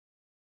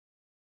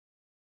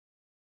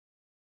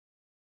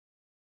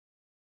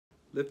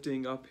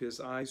Lifting up his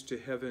eyes to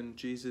heaven,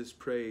 Jesus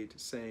prayed,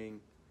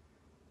 saying,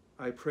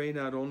 I pray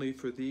not only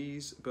for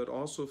these, but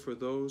also for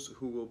those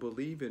who will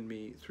believe in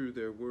me through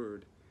their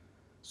word,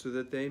 so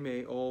that they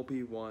may all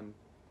be one,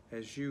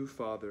 as you,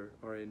 Father,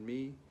 are in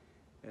me,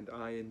 and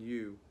I in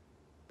you,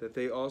 that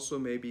they also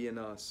may be in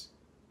us,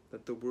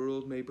 that the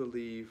world may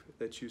believe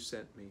that you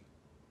sent me.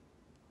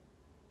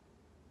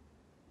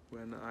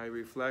 When I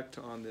reflect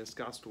on this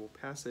gospel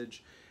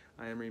passage,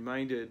 I am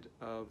reminded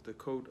of the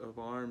coat of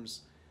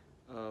arms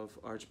of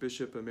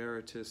Archbishop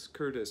Emeritus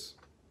Curtis.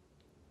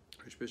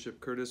 Archbishop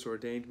Curtis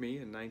ordained me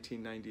in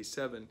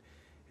 1997,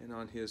 and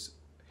on his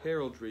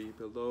heraldry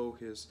below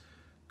his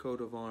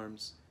coat of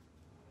arms,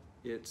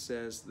 it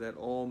says that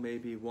all may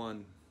be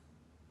one,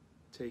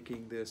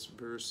 taking this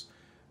verse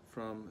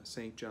from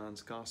St.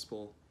 John's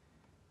Gospel,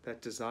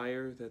 that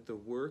desire that the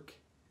work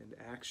and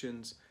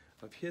actions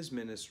of his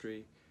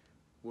ministry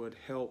would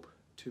help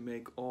to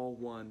make all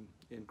one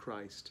in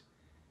Christ,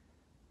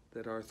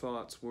 that our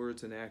thoughts,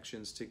 words, and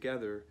actions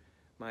together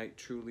might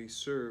truly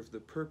serve the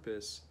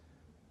purpose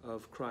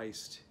of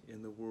Christ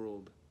in the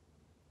world.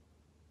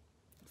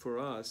 For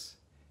us,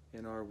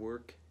 in our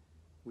work,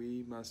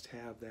 we must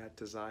have that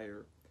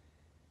desire.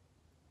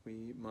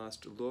 We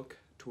must look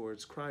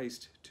towards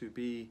Christ to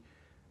be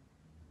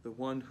the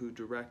one who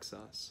directs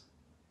us,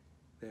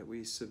 that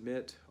we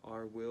submit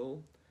our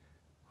will,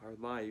 our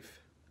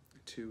life,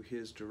 to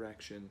his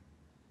direction.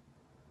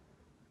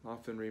 I'm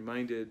often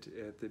reminded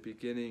at the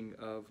beginning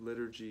of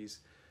liturgies,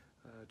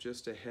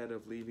 just ahead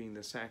of leaving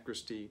the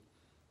sacristy,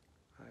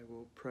 I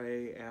will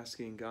pray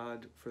asking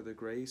God for the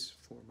grace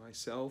for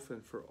myself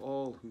and for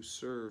all who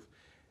serve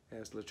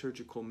as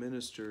liturgical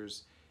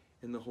ministers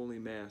in the Holy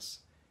Mass,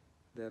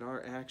 that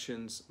our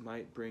actions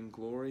might bring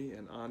glory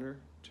and honor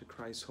to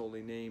Christ's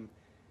holy name,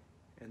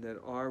 and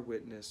that our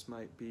witness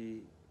might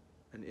be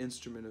an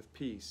instrument of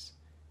peace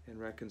and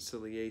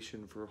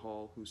reconciliation for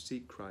all who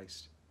seek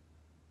Christ.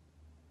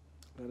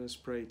 Let us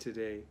pray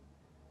today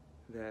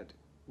that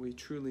we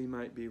truly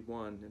might be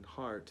one in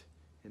heart,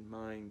 in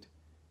mind,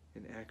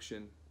 in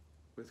action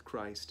with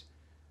Christ,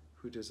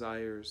 who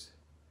desires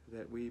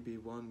that we be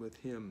one with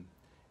him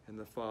and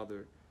the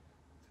Father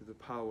through the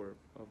power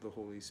of the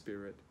Holy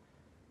Spirit.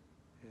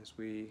 As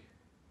we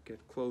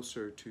get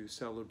closer to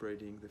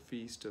celebrating the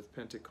feast of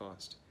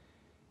Pentecost,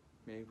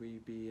 may we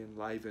be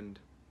enlivened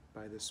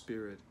by the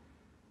Spirit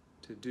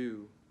to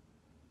do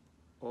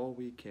all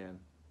we can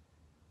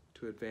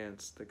to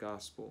advance the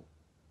gospel,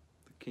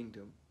 the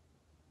kingdom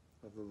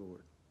of the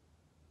Lord.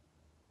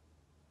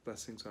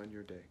 Blessings on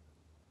your day.